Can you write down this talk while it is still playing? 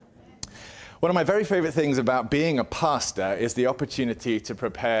One of my very favorite things about being a pastor is the opportunity to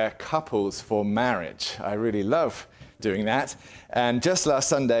prepare couples for marriage. I really love doing that. And just last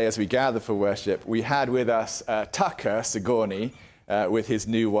Sunday, as we gathered for worship, we had with us Tucker Sigourney with his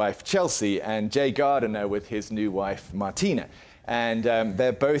new wife, Chelsea, and Jay Gardiner with his new wife, Martina. And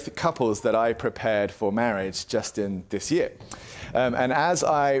they're both couples that I prepared for marriage just in this year. And as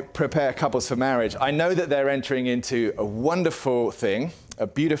I prepare couples for marriage, I know that they're entering into a wonderful thing, a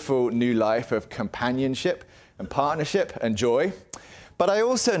beautiful new life of companionship and partnership and joy. But I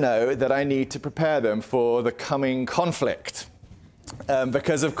also know that I need to prepare them for the coming conflict.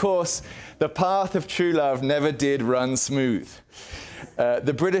 Because, of course, the path of true love never did run smooth.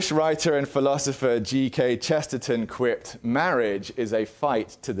 The British writer and philosopher G.K. Chesterton quipped, "Marriage is a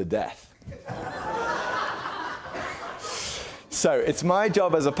fight to the death." So it's my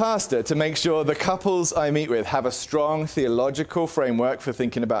job as a pastor to make sure the couples I meet with have a strong theological framework for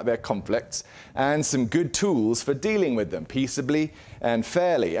thinking about their conflicts and some good tools for dealing with them peaceably and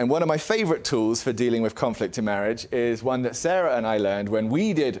fairly. And one of my favorite tools for dealing with conflict in marriage is one that Sarah and I learned when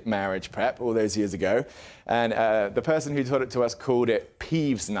we did marriage prep all those years ago. And the person who taught it to us called it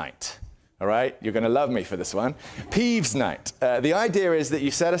Peeves Night. All right, you're going to love me for this one. Peeves Night. The idea is that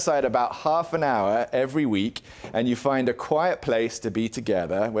you set aside about half an hour every week and you find a quiet place to be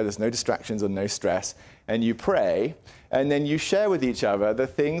together where there's no distractions or no stress, and you pray, and then you share with each other the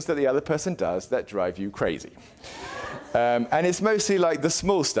things that the other person does that drive you crazy. And it's mostly like the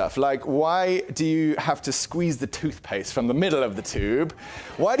small stuff, like why do you have to squeeze the toothpaste from the middle of the tube?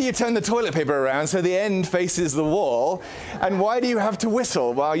 Why do you turn the toilet paper around so the end faces the wall? And why do you have to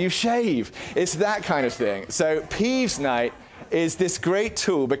whistle while you shave? It's that kind of thing. So Peeves Night is this great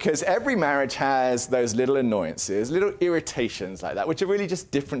tool because every marriage has those little annoyances, little irritations like that, which are really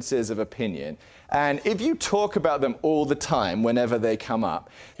just differences of opinion. And if you talk about them all the time whenever they come up,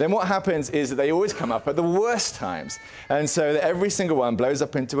 then what happens is that they always come up at the worst times. And so that every single one blows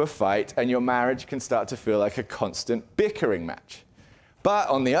up into a fight and your marriage can start to feel like a constant bickering match. But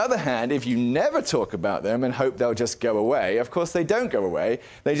on the other hand, if you never talk about them and hope they'll just go away, of course they don't go away.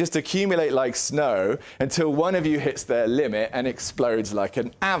 They just accumulate like snow until one of you hits their limit and explodes like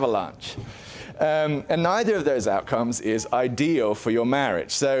an avalanche. And neither of those outcomes is ideal for your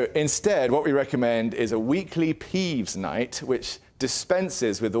marriage. So instead, what we recommend is a weekly Peeves Night, which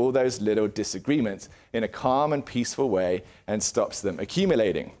dispenses with all those little disagreements in a calm and peaceful way and stops them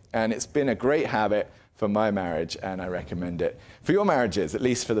accumulating. And it's been a great habit for my marriage, and I recommend it for your marriages, at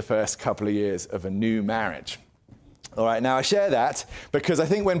least for the first couple of years of a new marriage. All right, now I share that because I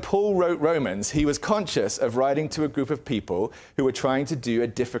think when Paul wrote Romans, he was conscious of writing to a group of people who were trying to do a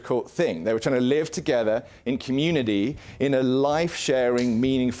difficult thing. They were trying to live together in community in a life-sharing,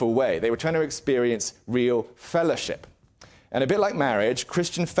 meaningful way. They were trying to experience real fellowship. And a bit like marriage,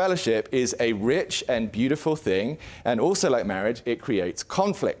 Christian fellowship is a rich and beautiful thing, and also like marriage, it creates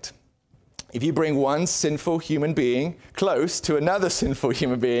conflict. If you bring one sinful human being close to another sinful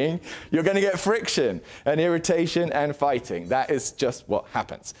human being, you're going to get friction and irritation and fighting. That is just what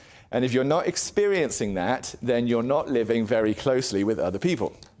happens. And if you're not experiencing that, then you're not living very closely with other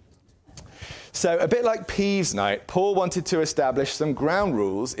people. So a bit like Peeves Night, Paul wanted to establish some ground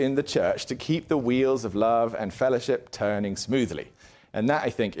rules in the church to keep the wheels of love and fellowship turning smoothly. And that, I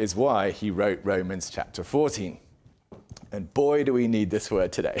think, is why he wrote Romans chapter 14. And boy, do we need this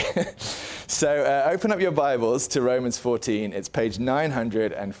word today. So open up your Bibles to Romans 14. It's page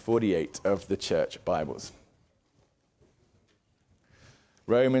 948 of the church Bibles.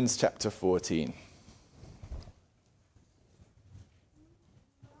 Romans chapter 14.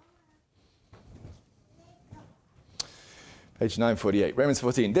 Page 948, Romans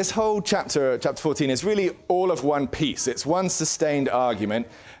 14. This whole chapter 14, is really all of one piece. It's one sustained argument,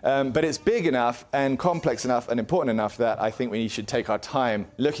 but it's big enough and complex enough and important enough that I think we should take our time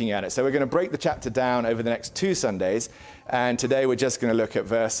looking at it. So we're going to break the chapter down over the next 2 Sundays, and today we're just going to look at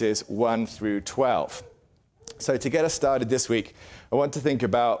verses 1 through 12. So to get us started this week, I want to think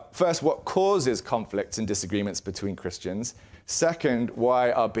about, first, what causes conflicts and disagreements between Christians. Second,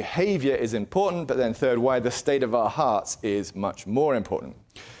 why our behavior is important, but then third, why the state of our hearts is much more important.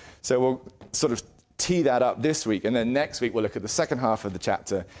 So we'll sort of tee that up this week, and then next week we'll look at the second half of the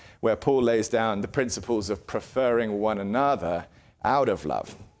chapter where Paul lays down the principles of preferring one another out of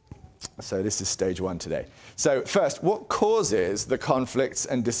love. So this is stage 1 today. So first, what causes the conflicts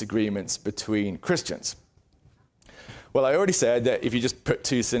and disagreements between Christians? Well, I already said that if you just put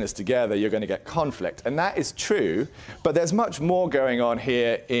 2 sinners together, you're going to get conflict. And that is true, but there's much more going on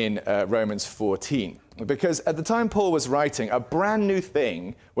here in Romans 14. Because at the time Paul was writing, a brand new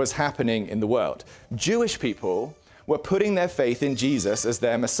thing was happening in the world. Jewish people were putting their faith in Jesus as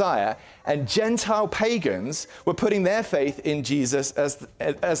their Messiah, and Gentile pagans were putting their faith in Jesus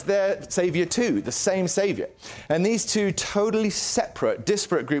as their Savior too, the same Savior. And these two totally separate,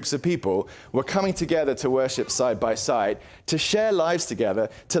 disparate groups of people were coming together to worship side by side, to share lives together,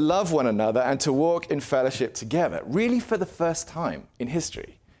 to love one another, and to walk in fellowship together, really for the first time in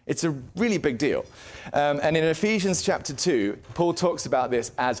history. It's a really big deal. And in Ephesians chapter 2, Paul talks about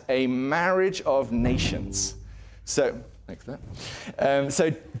this as a marriage of nations. So, thanks for that.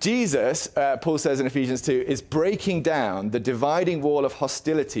 So Jesus, Paul says in Ephesians 2, is breaking down the dividing wall of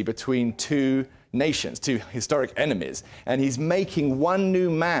hostility between two nations, two historic enemies, and he's making one new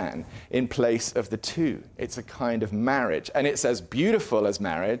man in place of the two. It's a kind of marriage, and it's as beautiful as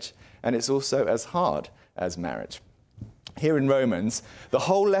marriage, and it's also as hard as marriage. Here in Romans, the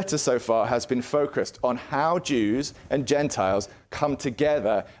whole letter so far has been focused on how Jews and Gentiles come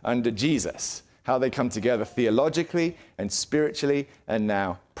together under Jesus, how they come together theologically and spiritually and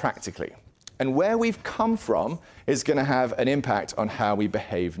now practically. And where we've come from is going to have an impact on how we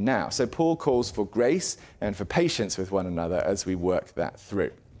behave now. So Paul calls for grace and for patience with one another as we work that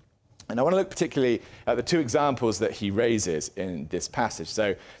through. And I want to look particularly at the two examples that he raises in this passage.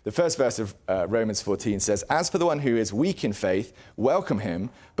 So the first verse of Romans 14 says, "As for the one who is weak in faith, welcome him,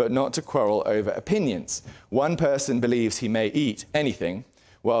 but not to quarrel over opinions. One person believes he may eat anything,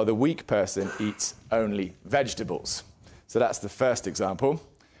 while the weak person eats only vegetables." So that's the first example.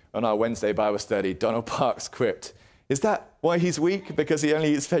 On our Wednesday Bible study, Donald Parks quipped, "Is that why he's weak? Because he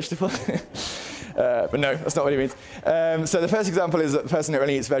only eats vegetables?" But no, that's not what he means. So the first example is the person who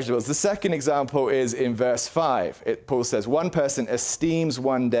only eats vegetables. The second example is in verse 5. Paul says, "One person esteems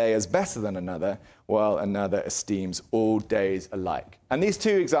one day as better than another, while another esteems all days alike." And these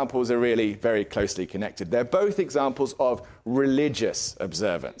two examples are really very closely connected. They're both examples of religious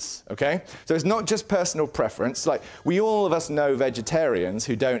observance, okay? So it's not just personal preference. Like, all of us know vegetarians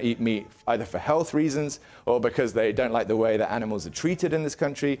who don't eat meat either for health reasons or because they don't like the way that animals are treated in this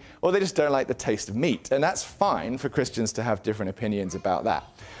country, or they just don't like the taste of meat. And that's fine for Christians to have different opinions about that.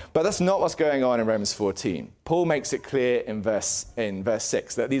 But that's not what's going on in Romans 14. Paul makes it clear in verse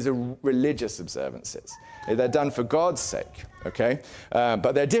 6 that these are religious observances. They're done for God's sake, okay?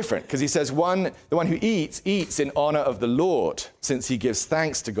 But they're different, because he says the one who eats in honor of the Lord, since he gives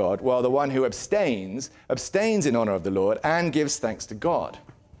thanks to God, while the one who abstains in honor of the Lord and gives thanks to God.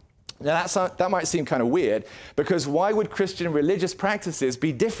 Now that might seem kind of weird, because why would Christian religious practices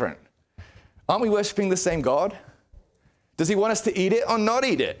be different? Aren't we worshiping the same God? Does he want us to eat it or not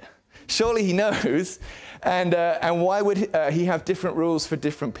eat it? Surely he knows. And why would he have different rules for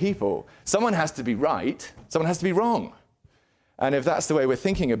different people? Someone has to be right, someone has to be wrong. And if that's the way we're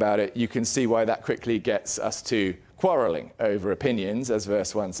thinking about it, you can see why that quickly gets us to quarreling over opinions, as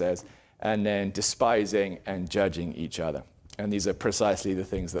verse 1 says, and then despising and judging each other. And these are precisely the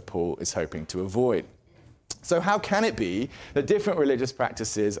things that Paul is hoping to avoid. So how can it be that different religious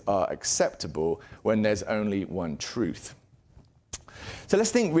practices are acceptable when there's only one truth? So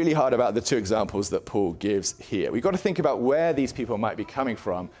let's think really hard about the two examples that Paul gives here. We've got to think about where these people might be coming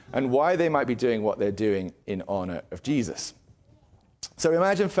from and why they might be doing what they're doing in honor of Jesus. So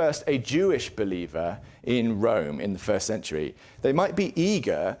imagine first a Jewish believer in Rome in the first century. They might be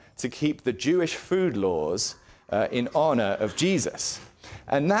eager to keep the Jewish food laws in honor of Jesus.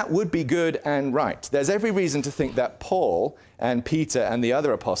 And that would be good and right. There's every reason to think that Paul and Peter and the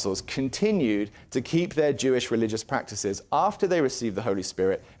other apostles continued to keep their Jewish religious practices after they received the Holy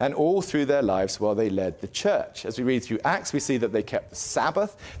Spirit and all through their lives while they led the church. As we read through Acts, we see that they kept the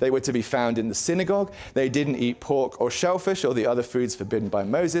Sabbath. They were to be found in the synagogue. They didn't eat pork or shellfish or the other foods forbidden by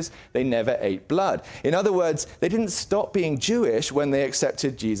Moses. They never ate blood. In other words, they didn't stop being Jewish when they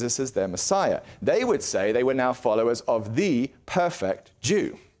accepted Jesus as their Messiah. They would say they were now followers of the perfect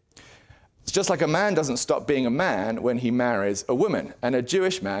Jew. It's just like a man doesn't stop being a man when he marries a woman, and a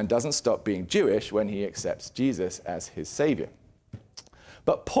Jewish man doesn't stop being Jewish when he accepts Jesus as his Savior.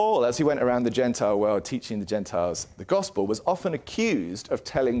 But Paul, as he went around the Gentile world teaching the Gentiles the gospel, was often accused of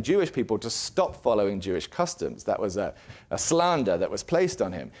telling Jewish people to stop following Jewish customs. That was a slander that was placed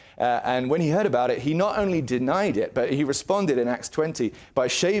on him. And when he heard about it, he not only denied it, but he responded in Acts 20 by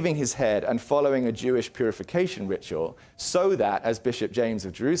shaving his head and following a Jewish purification ritual, so that, as Bishop James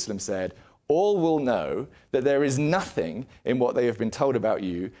of Jerusalem said, all will know that there is nothing in what they have been told about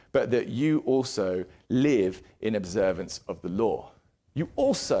you, but that you also live in observance of the law. You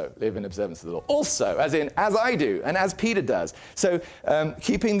also live in observance of the law. Also, as in, as I do, and as Peter does. So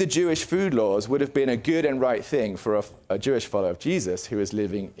keeping the Jewish food laws would have been a good and right thing for a Jewish follower of Jesus who is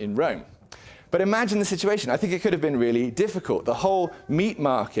living in Rome. But imagine the situation. I think it could have been really difficult. The whole meat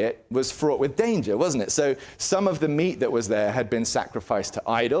market was fraught with danger, wasn't it? So some of the meat that was there had been sacrificed to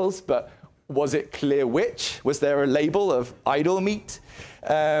idols, but was it clear which? Was there a label of idol meat?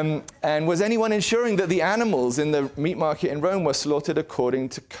 And was anyone ensuring that the animals in the meat market in Rome were slaughtered according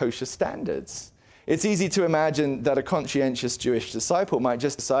to kosher standards? It's easy to imagine that a conscientious Jewish disciple might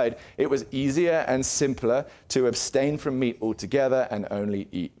just decide it was easier and simpler to abstain from meat altogether and only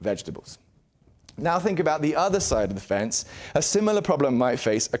eat vegetables. Now think about the other side of the fence. A similar problem might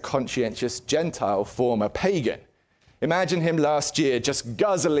face a conscientious Gentile former pagan. Imagine him last year just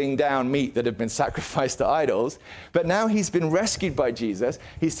guzzling down meat that had been sacrificed to idols, but now he's been rescued by Jesus.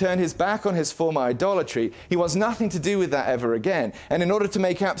 He's turned his back on his former idolatry. He wants nothing to do with that ever again. And in order to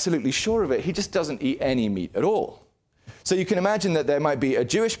make absolutely sure of it, he just doesn't eat any meat at all. So you can imagine that there might be a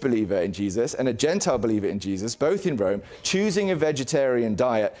Jewish believer in Jesus and a Gentile believer in Jesus, both in Rome, choosing a vegetarian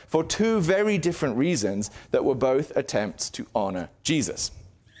diet for two very different reasons that were both attempts to honor Jesus.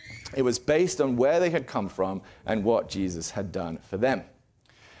 It was based on where they had come from and what Jesus had done for them.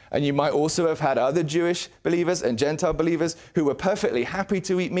 And you might also have had other Jewish believers and Gentile believers who were perfectly happy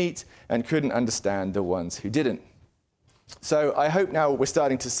to eat meat and couldn't understand the ones who didn't. So I hope now we're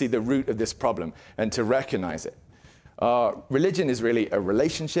starting to see the root of this problem and to recognize it. Religion is really a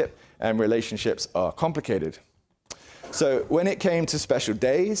relationship, and relationships are complicated. So when it came to special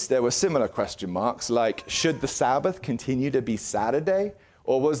days, there were similar question marks, like should the Sabbath continue to be Saturday,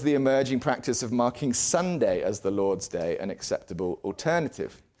 or was the emerging practice of marking Sunday as the Lord's Day an acceptable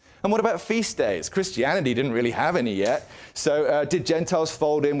alternative? And what about feast days? Christianity didn't really have any yet. So did Gentiles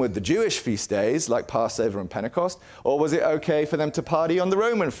fold in with the Jewish feast days, like Passover and Pentecost? Or was it okay for them to party on the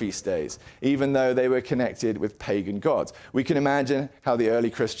Roman feast days, even though they were connected with pagan gods? We can imagine how the early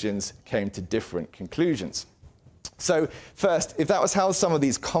Christians came to different conclusions. So first, if that was how some of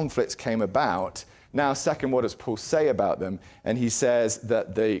these conflicts came about, now second, what does Paul say about them? And he says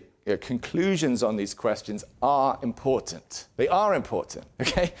that the conclusions on these questions are important. They are important,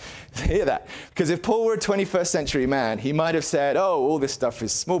 okay? Hear that? Because if Paul were a 21st century man, he might have said, oh, all this stuff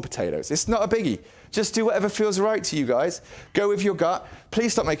is small potatoes. It's not a biggie. Just do whatever feels right to you guys. Go with your gut.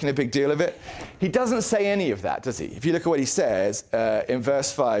 Please stop making a big deal of it. He doesn't say any of that, does he? If you look at what he says in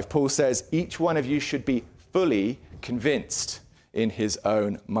verse 5, Paul says, each one of you should be fully convinced in his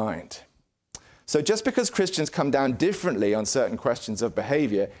own mind. So just because Christians come down differently on certain questions of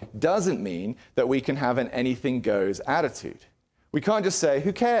behavior doesn't mean that we can have an anything goes attitude. We can't just say,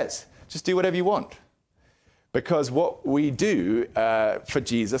 who cares? Just do whatever you want. Because what we do for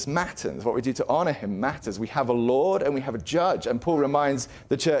Jesus matters. What we do to honor him matters. We have a Lord and we have a judge. And Paul reminds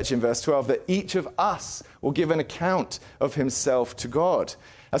the church in verse 12 that each of us will give an account of himself to God.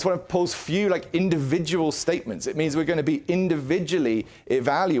 That's one of Paul's few individual statements. It means we're going to be individually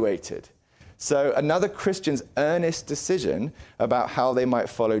evaluated. So another Christian's earnest decision about how they might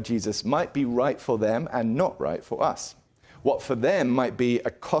follow Jesus might be right for them and not right for us. What for them might be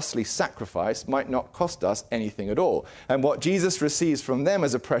a costly sacrifice might not cost us anything at all. And what Jesus receives from them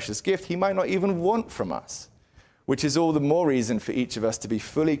as a precious gift, he might not even want from us, which is all the more reason for each of us to be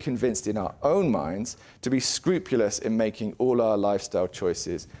fully convinced in our own minds, to be scrupulous in making all our lifestyle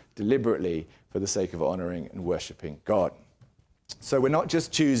choices deliberately for the sake of honoring and worshiping God. So we're not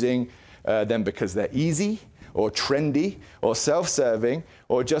just choosing them because they're easy or trendy or self-serving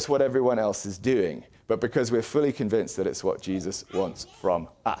or just what everyone else is doing, but because we're fully convinced that it's what Jesus wants from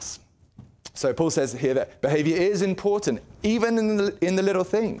us. So Paul says here that behavior is important, even in the little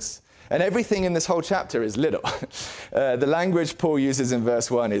things. And everything in this whole chapter is little. The language Paul uses in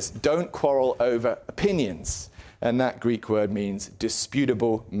verse 1 is, don't quarrel over opinions. And that Greek word means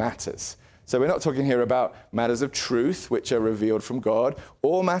disputable matters. So we're not talking here about matters of truth, which are revealed from God,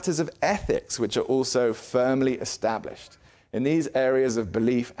 or matters of ethics, which are also firmly established. In these areas of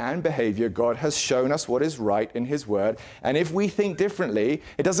belief and behavior, God has shown us what is right in his word. And if we think differently,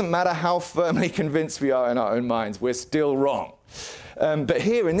 it doesn't matter how firmly convinced we are in our own minds, we're still wrong. But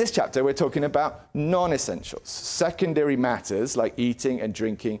here in this chapter, we're talking about non-essentials, secondary matters like eating and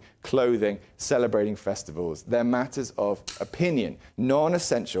drinking, clothing, celebrating festivals. They're matters of opinion,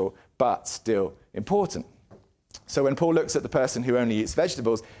 non-essential, but still important. So when Paul looks at the person who only eats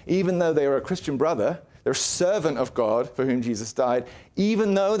vegetables, even though they are a Christian brother, they're a servant of God for whom Jesus died,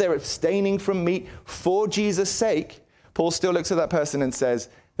 even though they're abstaining from meat for Jesus' sake, Paul still looks at that person and says,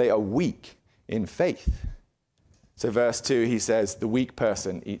 they are weak in faith. So verse 2, he says, the weak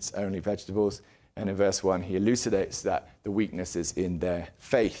person eats only vegetables. And in verse 1, he elucidates that the weakness is in their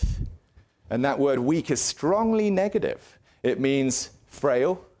faith. And that word weak is strongly negative. It means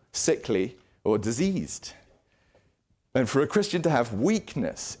frail, sickly, or diseased. And for a Christian to have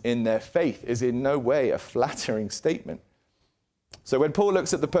weakness in their faith is in no way a flattering statement. So when Paul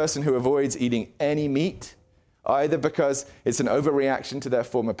looks at the person who avoids eating any meat, either because it's an overreaction to their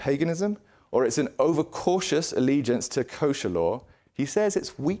former paganism or it's an overcautious allegiance to kosher law, he says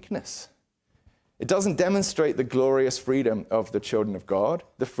it's weakness. It doesn't demonstrate the glorious freedom of the children of God,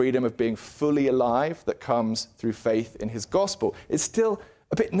 the freedom of being fully alive that comes through faith in his gospel. It's still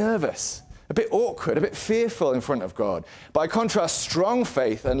a bit nervous, a bit awkward, a bit fearful in front of God. By contrast, strong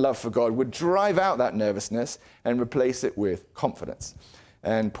faith and love for God would drive out that nervousness and replace it with confidence.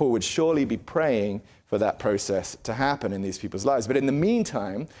 And Paul would surely be praying for that process to happen in these people's lives. But in the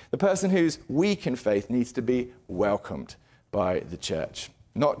meantime, the person who's weak in faith needs to be welcomed by the church,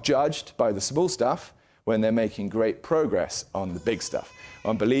 not judged by the small stuff when they're making great progress on the big stuff,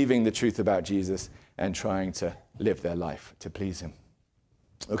 on believing the truth about Jesus and trying to live their life to please him.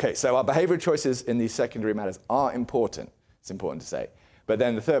 Okay, so our behavioral choices in these secondary matters are important. It's important to say. But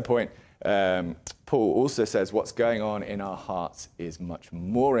then the third point, Paul also says what's going on in our hearts is much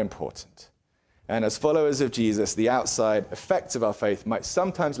more important. And as followers of Jesus, the outside effects of our faith might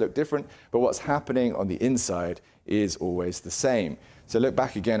sometimes look different, but what's happening on the inside is always the same. So look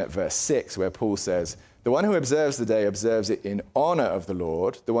back again at verse 6, where Paul says, "The one who observes the day observes it in honor of the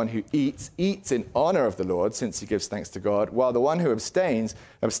Lord. The one who eats, eats in honor of the Lord, since he gives thanks to God, while the one who abstains,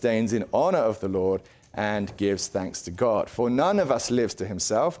 abstains in honor of the Lord and gives thanks to God. For none of us lives to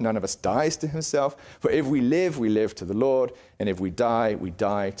himself, none of us dies to himself. For if we live to the Lord, and if we die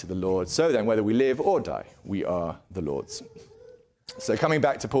to the Lord. So then, whether we live or die, we are the Lord's." So coming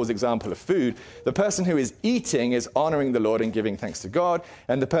back to Paul's example of food, the person who is eating is honoring the Lord and giving thanks to God,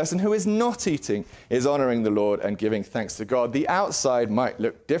 and the person who is not eating is honoring the Lord and giving thanks to God. The outside might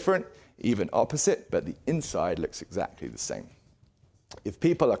look different, even opposite, but the inside looks exactly the same. If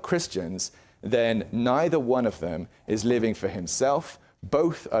people are Christians, then neither one of them is living for himself.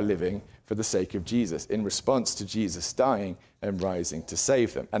 Both are living for the sake of Jesus, in response to Jesus dying and rising to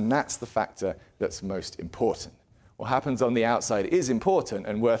save them. And that's the factor that's most important. What happens on the outside is important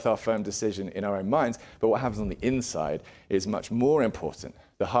and worth our firm decision in our own minds, but what happens on the inside is much more important.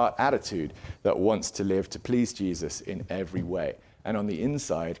 The heart attitude that wants to live to please Jesus in every way. And on the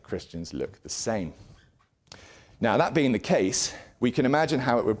inside, Christians look the same. Now, that being the case, we can imagine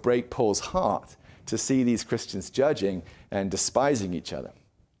how it would break Paul's heart to see these Christians judging and despising each other.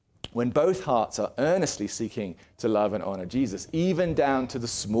 When both hearts are earnestly seeking to love and honor Jesus, even down to the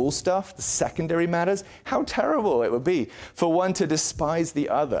small stuff, the secondary matters, how terrible it would be for one to despise the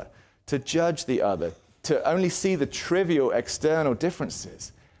other, to judge the other, to only see the trivial external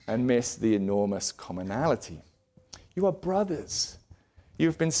differences and miss the enormous commonality. You are brothers.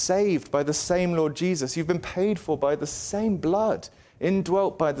 You've been saved by the same Lord Jesus. You've been paid for by the same blood,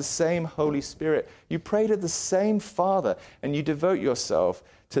 indwelt by the same Holy Spirit. You pray to the same Father, and you devote yourself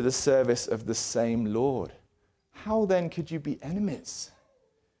to the service of the same Lord. How then could you be enemies?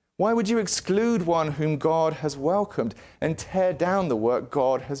 Why would you exclude one whom God has welcomed and tear down the work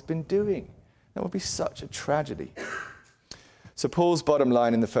God has been doing? That would be such a tragedy. So Paul's bottom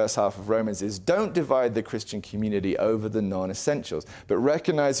line in the first half of Romans is, don't divide the Christian community over the non-essentials, but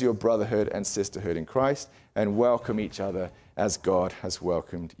recognize your brotherhood and sisterhood in Christ and welcome each other as God has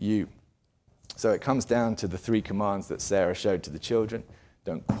welcomed you. So it comes down to the three commands that Sarah showed to the children.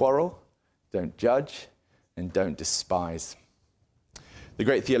 Don't quarrel, don't judge, and don't despise. The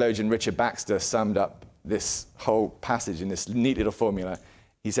great theologian Richard Baxter summed up this whole passage in this neat little formula.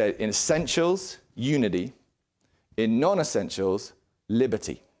 He said, in essentials, unity; in non-essentials,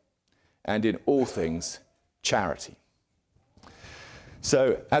 liberty; and in all things, charity.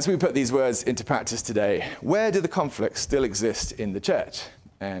 So as we put these words into practice today, where do the conflicts still exist in the church?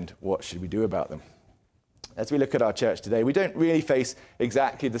 And what should we do about them? As we look at our church today, we don't really face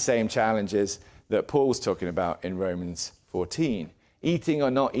exactly the same challenges that Paul's talking about in Romans 14. Eating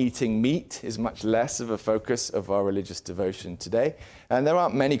or not eating meat is much less of a focus of our religious devotion today. And there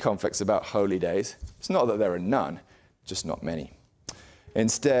aren't many conflicts about holy days. It's not that there are none, just not many.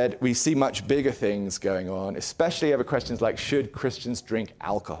 Instead, we see much bigger things going on, especially over questions like, should Christians drink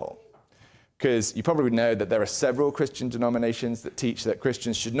alcohol? Because you probably know that there are several Christian denominations that teach that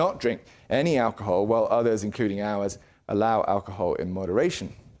Christians should not drink any alcohol, while others, including ours, allow alcohol in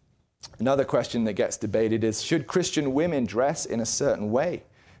moderation. Another question that gets debated is, should Christian women dress in a certain way,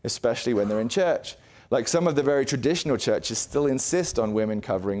 especially when they're in church? Like some of the very traditional churches still insist on women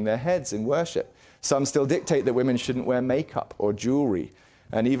covering their heads in worship. Some still dictate that women shouldn't wear makeup or jewelry.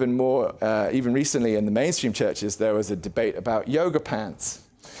 And even recently in the mainstream churches, there was a debate about yoga pants.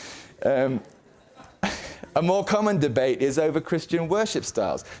 A more common debate is over Christian worship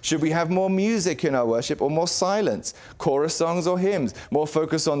styles. Should we have more music in our worship or more silence? Chorus songs or hymns? More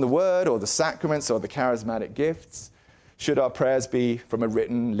focus on the word or the sacraments or the charismatic gifts? Should our prayers be from a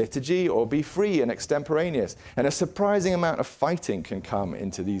written liturgy or be free and extemporaneous? And a surprising amount of fighting can come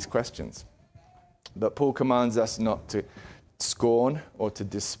into these questions. But Paul commands us not to scorn or to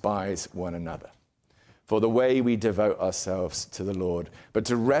despise one another for the way we devote ourselves to the Lord, but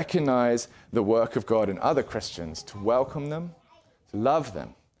to recognize the work of God in other Christians, to welcome them, to love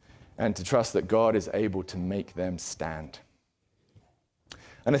them, and to trust that God is able to make them stand.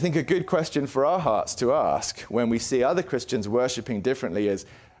 And I think a good question for our hearts to ask when we see other Christians worshiping differently is,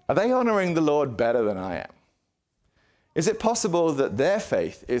 are they honoring the Lord better than I am? Is it possible that their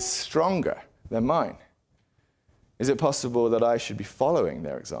faith is stronger than mine? Is it possible that I should be following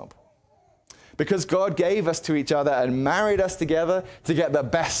their example? Because God gave us to each other and married us together to get the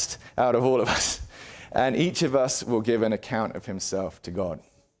best out of all of us. And each of us will give an account of himself to God.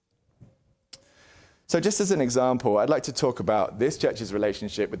 So just as an example, I'd like to talk about this church's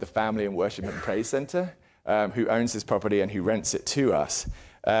relationship with the Family and Worship and Praise Center, who owns this property and who rents it to us.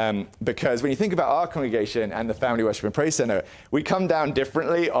 Because when you think about our congregation and the Family Worship and Praise Center, we come down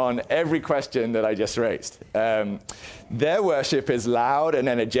differently on every question that I just raised. Their worship is loud and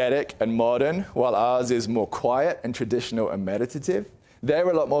energetic and modern, while ours is more quiet and traditional and meditative. They're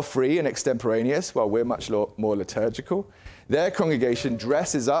a lot more free and extemporaneous, while we're much more liturgical. Their congregation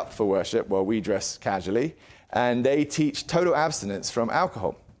dresses up for worship, while we dress casually, and they teach total abstinence from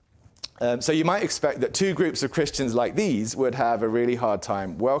alcohol. So you might expect that two groups of Christians like these would have a really hard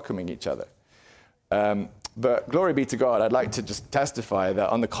time welcoming each other. But glory be to God, I'd like to just testify that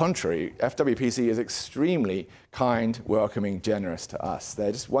on the contrary, FWPC is extremely kind, welcoming, generous to us.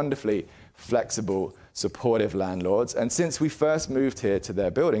 They're just wonderfully flexible, supportive landlords. And since we first moved here to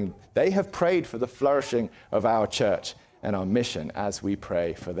their building, they have prayed for the flourishing of our church and our mission as we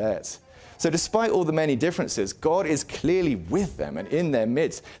pray for theirs. So despite all the many differences, God is clearly with them and in their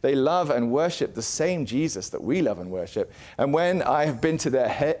midst. They love and worship the same Jesus that we love and worship. And when I have been to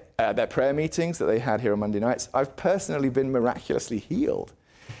their prayer meetings that they had here on Monday nights, I've personally been miraculously healed.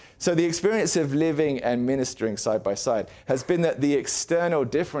 So the experience of living and ministering side by side has been that the external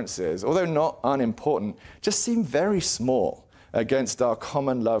differences, although not unimportant, just seem very small against our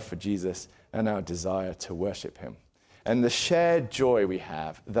common love for Jesus and our desire to worship him. And the shared joy we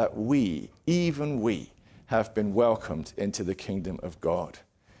have that we, even we, have been welcomed into the kingdom of God.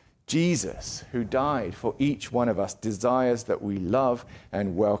 Jesus, who died for each one of us, desires that we love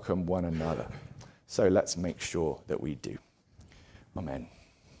and welcome one another. So let's make sure that we do. Amen.